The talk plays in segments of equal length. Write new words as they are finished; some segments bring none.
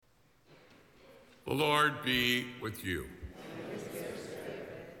The Lord be with you.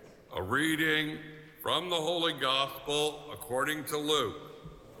 A reading from the Holy Gospel according to Luke.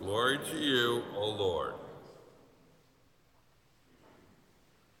 Glory to you, O Lord.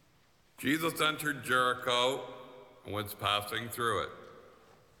 Jesus entered Jericho and was passing through it.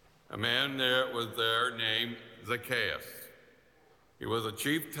 A man was there named Zacchaeus. He was a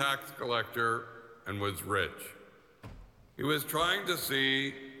chief tax collector and was rich. He was trying to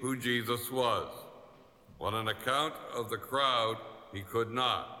see who Jesus was. On an account of the crowd, he could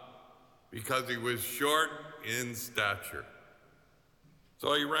not, because he was short in stature.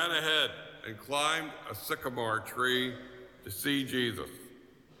 So he ran ahead and climbed a sycamore tree to see Jesus,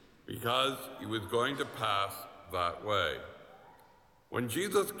 because he was going to pass that way. When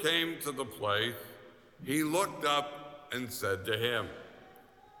Jesus came to the place, he looked up and said to him,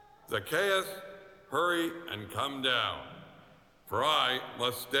 "Zacchaeus, hurry and come down, for I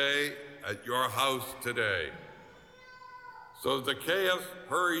must stay at your house today." So Zacchaeus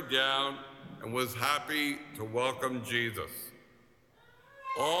hurried down and was happy to welcome Jesus.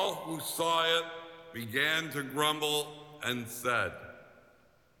 All who saw it began to grumble and said,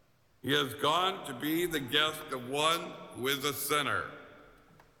 "He has gone to be the guest of one who is a sinner."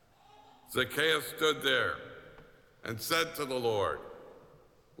 Zacchaeus stood there and said to the Lord,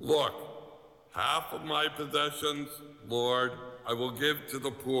 "Look, half of my possessions, Lord, I will give to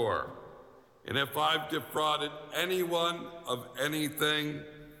the poor. And if I've defrauded anyone of anything,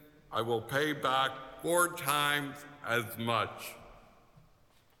 I will pay back 4 times as much."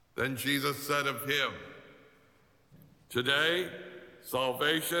 Then Jesus said of him, "Today,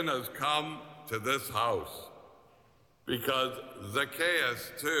 salvation has come to this house, because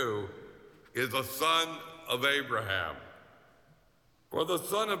Zacchaeus, too, is a son of Abraham. For the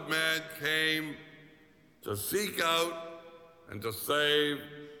Son of Man came to seek out and to save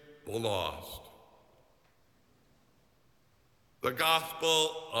the lost." The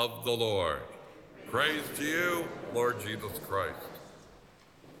Gospel of the Lord. Praise to you, Lord Jesus Christ.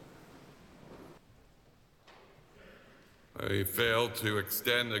 I fail to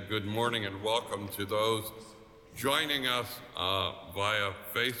extend a good morning and welcome to those joining us via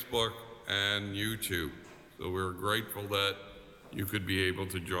Facebook and YouTube. So we're grateful that you could be able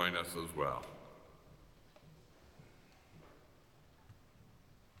to join us as well.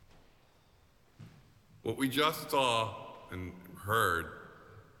 What we just saw and heard,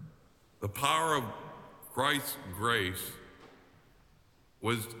 the power of Christ's grace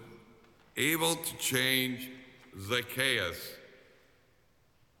was able to change Zacchaeus,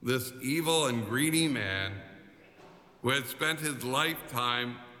 this evil and greedy man who had spent his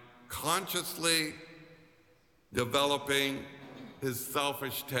lifetime consciously developing his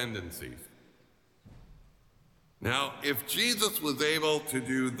selfish tendencies. Now, if Jesus was able to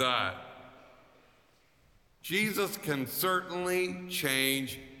do that, Jesus can certainly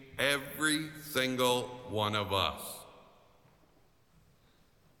change every single one of us.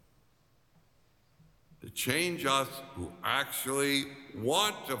 To change us who actually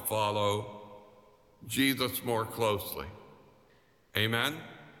want to follow Jesus more closely. Amen?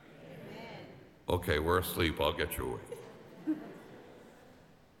 Amen. Okay, we're asleep. I'll get you awake.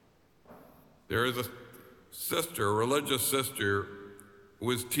 There is a sister, a religious sister, who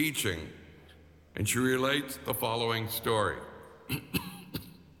was teaching, and she relates the following story.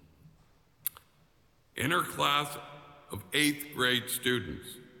 In her class of 8th grade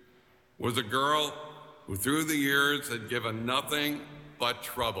students was a girl who through the years had given nothing but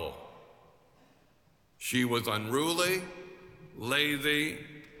trouble. She was unruly, lazy,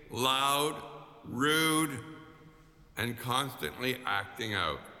 loud, rude, and constantly acting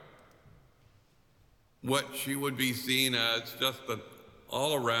out. What she would be seen as just an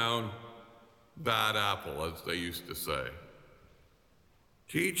all-around bad apple, as they used to say.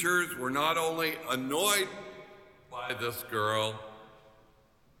 Teachers were not only annoyed by this girl,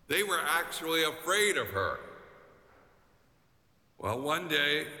 they were actually afraid of her. Well, one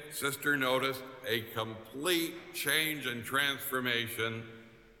day, Sister noticed a complete change and transformation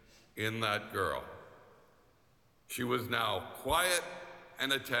in that girl. She was now quiet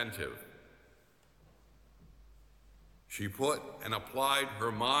and attentive. She put and applied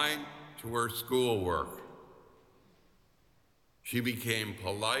her mind to her schoolwork. She became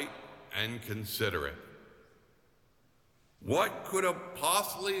polite and considerate. What could have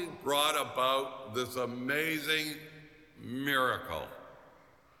possibly brought about this amazing miracle?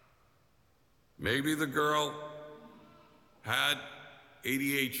 Maybe the girl had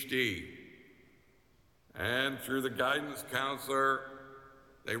ADHD, and through the guidance counselor,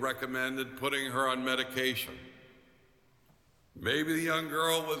 they recommended putting her on medication. Maybe the young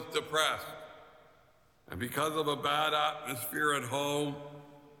girl was depressed, And because of a bad atmosphere at home,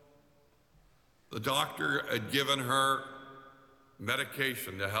 the doctor had given her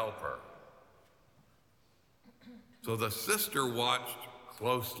medication to help her. So the sister watched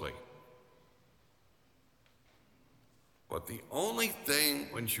closely. But the only thing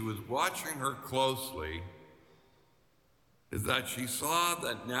when she was watching her closely is that she saw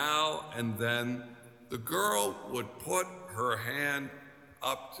that now and then the girl would put her hand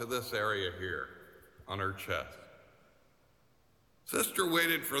up to this area here on her chest. Sister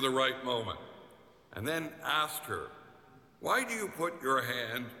waited for the right moment and then asked her, "Why do you put your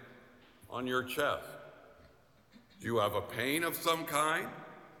hand on your chest? Do you have a pain of some kind?"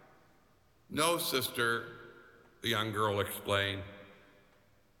 "No, sister," the young girl explained,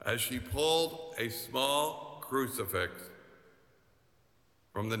 as she pulled a small crucifix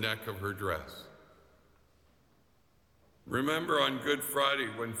from the neck of her dress. Remember on Good Friday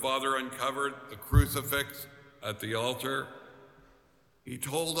when Father uncovered the crucifix at the altar? He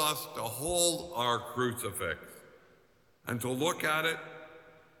told us to hold our crucifix and to look at it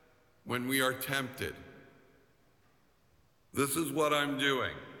when we are tempted. This is what I'm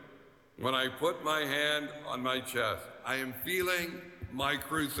doing. When I put my hand on my chest, I am feeling my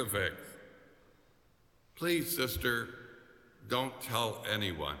crucifix. Please, sister, don't tell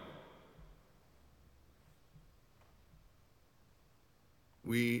anyone.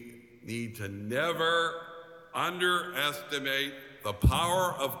 We need to never underestimate the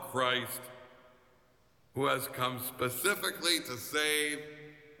power of Christ, who has come specifically to save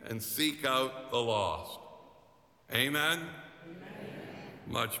and seek out the lost. Amen? Amen.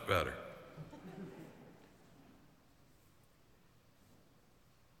 Much better.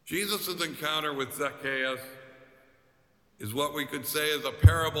 Jesus' encounter with Zacchaeus is what we could say is a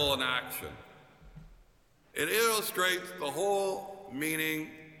parable in action. It illustrates the whole meaning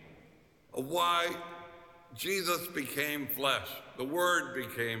of why Jesus became flesh. The Word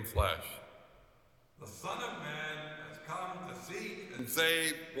became flesh. The Son of Man has come to seek and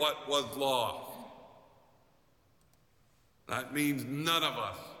save what was lost. That means none of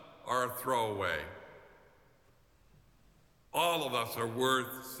us are a throwaway. All of us are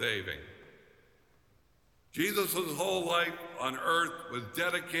worth saving. Jesus' whole life on earth was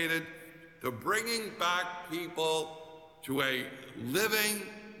dedicated to bringing back people to a living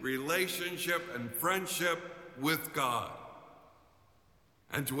relationship and friendship with God,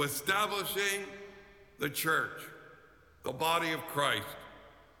 and to establishing the church, the body of Christ,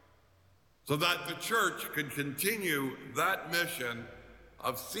 so that the church could continue that mission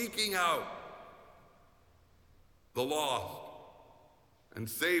of seeking out the lost and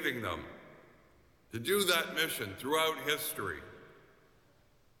saving them, to do that mission throughout history.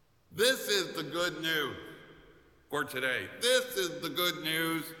 This is the good news for today. This is the good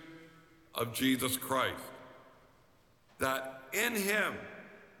news of Jesus Christ, that in him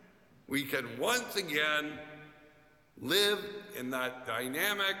we can once again live in that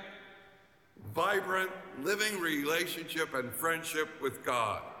dynamic, vibrant, living relationship and friendship with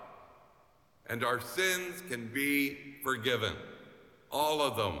God. And our sins can be forgiven, all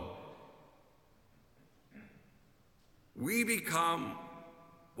of them. We become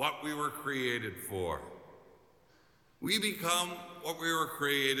what we were created for. We become what we were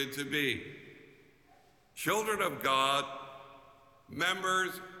created to be. Children of God,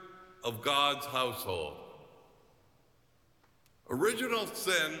 members of God's household. Original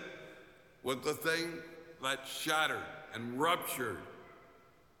sin was the thing that shattered and ruptured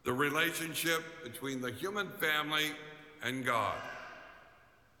the relationship between the human family and God.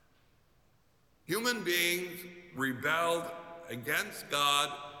 Human beings rebelled against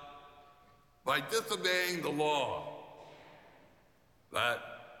God by disobeying the law that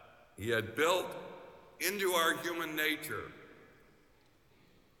he had built into our human nature.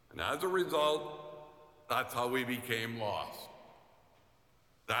 And as a result, that's how we became lost.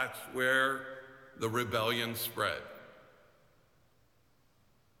 That's where the rebellion spread.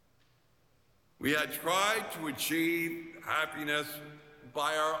 We had tried to achieve happiness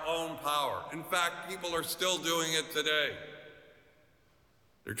by our own power. In fact, people are still doing it today.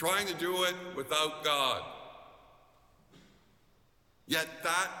 They're trying to do it without God. Yet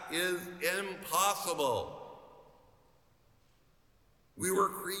that is impossible. We were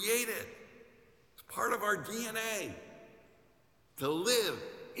created, it's part of our DNA, to live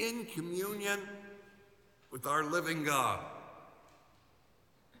in communion with our living God.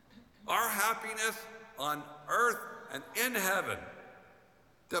 Our happiness on earth and in heaven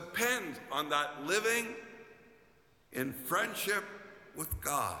depends on that living in friendship with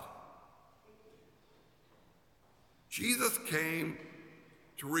God. Jesus came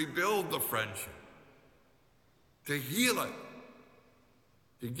to rebuild the friendship, to heal it,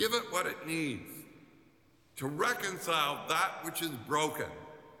 to give it what it needs, to reconcile that which is broken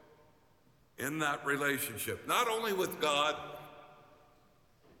in that relationship, not only with God,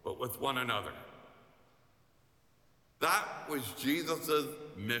 but with one another. That was Jesus'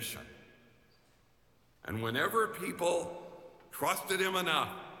 mission. And whenever people trusted him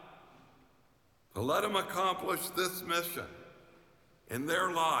enough to let him accomplish this mission in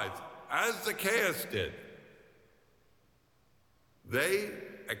their lives, as Zacchaeus did, they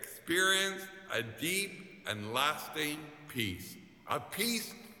experienced a deep and lasting peace, a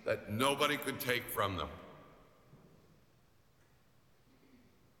peace that nobody could take from them.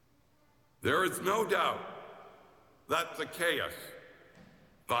 There is no doubt that Zacchaeus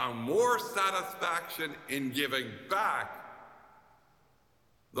found more satisfaction in giving back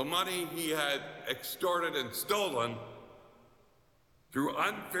the money he had extorted and stolen through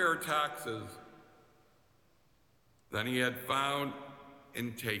unfair taxes than he had found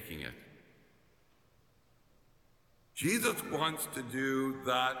in taking it. Jesus wants to do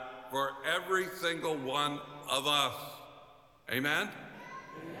that for every single one of us. Amen?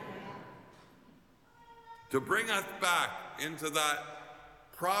 To bring us back into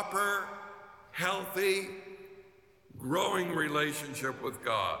that proper, healthy, growing relationship with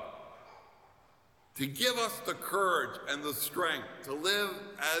God. To give us the courage and the strength to live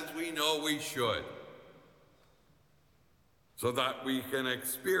as we know we should, so that we can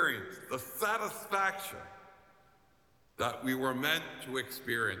experience the satisfaction that we were meant to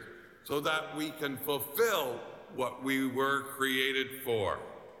experience, so that we can fulfill what we were created for.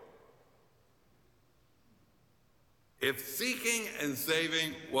 If seeking and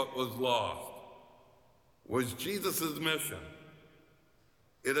saving what was lost was Jesus' mission,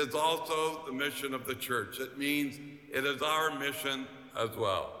 it is also the mission of the church. It means it is our mission as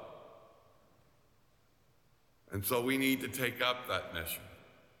well. And so we need to take up that mission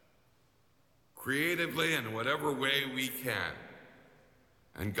creatively in whatever way we can.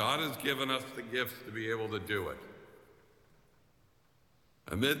 And God has given us the gifts to be able to do it.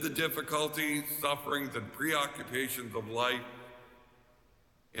 Amid the difficulties, sufferings, and preoccupations of life,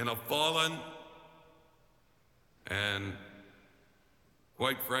 in a fallen and,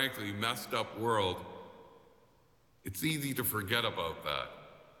 quite frankly, messed up world, it's easy to forget about that.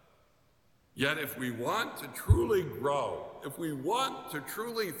 Yet if we want to truly grow, if we want to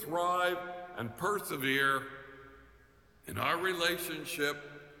truly thrive and persevere in our relationship,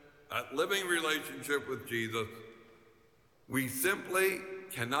 that living relationship with Jesus, we simply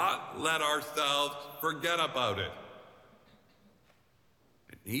cannot let ourselves forget about it.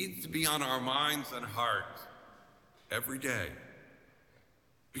 It needs to be on our minds and hearts every day.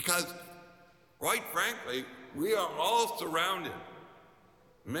 Because, quite frankly, we are all surrounded.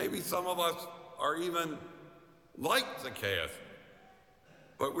 Maybe some of us are even like Zacchaeus,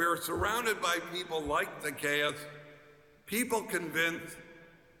 but we are surrounded by people like Zacchaeus, people convinced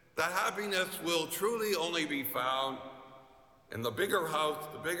that happiness will truly only be found in the bigger house,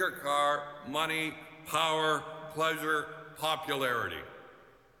 the bigger car, money, power, pleasure, popularity.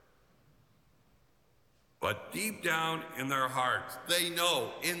 But deep down in their hearts, they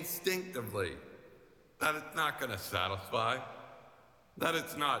know instinctively that it's not going to satisfy, that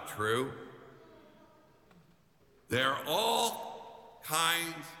it's not true. There are all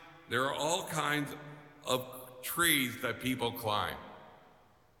kinds of trees that people climb.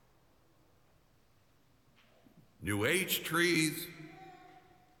 New Age trees,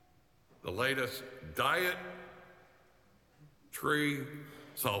 the latest diet tree,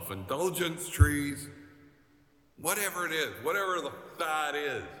 self-indulgence trees, whatever it is, whatever the fad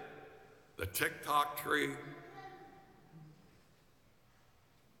is, the TikTok tree.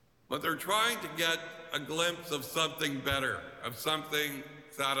 But they're trying to get a glimpse of something better, of something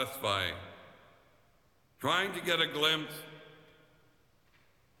satisfying, trying to get a glimpse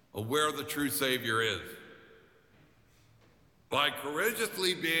of where the true Savior is. By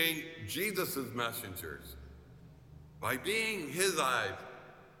courageously being Jesus' messengers, by being his eyes,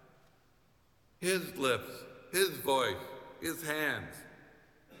 his lips, his voice, his hands,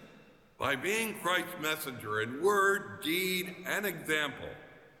 by being Christ's messenger in word, deed, and example,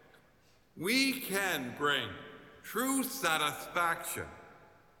 we can bring true satisfaction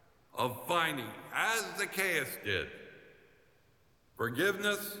of finding, as Zacchaeus did,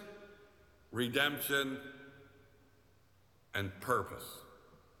 forgiveness, redemption, and purpose.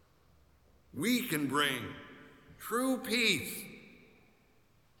 We can bring true peace,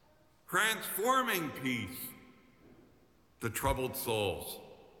 transforming peace to troubled souls.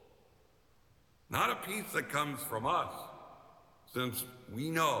 Not a peace that comes from us, since we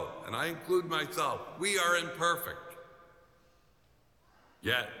know, and I include myself, we are imperfect.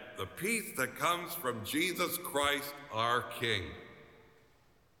 Yet the peace that comes from Jesus Christ, our King.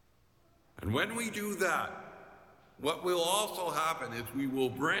 And when we do that, what will also happen is we will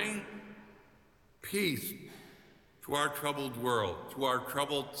bring peace to our troubled world, to our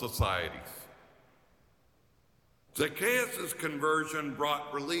troubled societies. Zacchaeus' conversion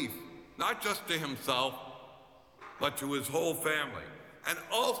brought relief, not just to himself, but to his whole family, and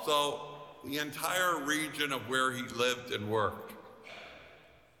also the entire region of where he lived and worked.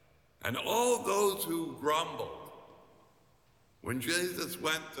 And all those who grumbled when Jesus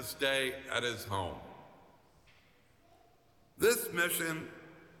went to stay at his home. This mission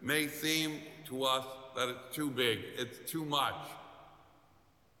may seem to us that it's too big, it's too much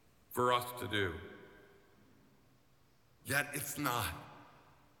for us to do. Yet it's not.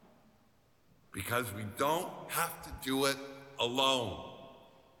 Because we don't have to do it alone.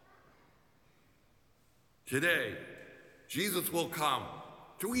 Today, Jesus will come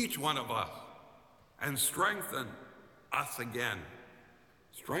to each one of us and strengthen us again.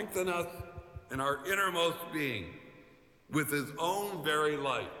 Strengthen us in our innermost being with his own very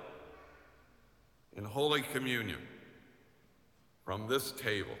life in Holy Communion from this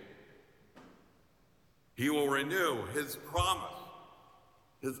table. He will renew his promise,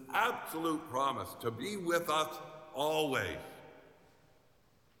 his absolute promise to be with us always,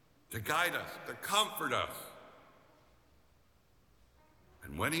 to guide us, to comfort us.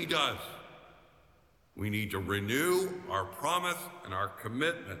 And when he does, we need to renew our promise and our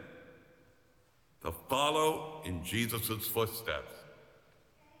commitment to follow in Jesus' footsteps.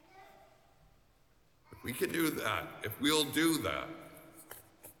 If we can do that, if we'll do that,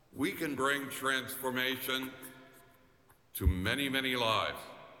 we can bring transformation to many, many lives,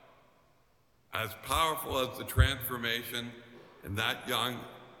 as powerful as the transformation in that young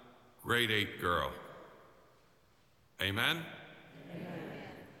grade 8 girl. Amen?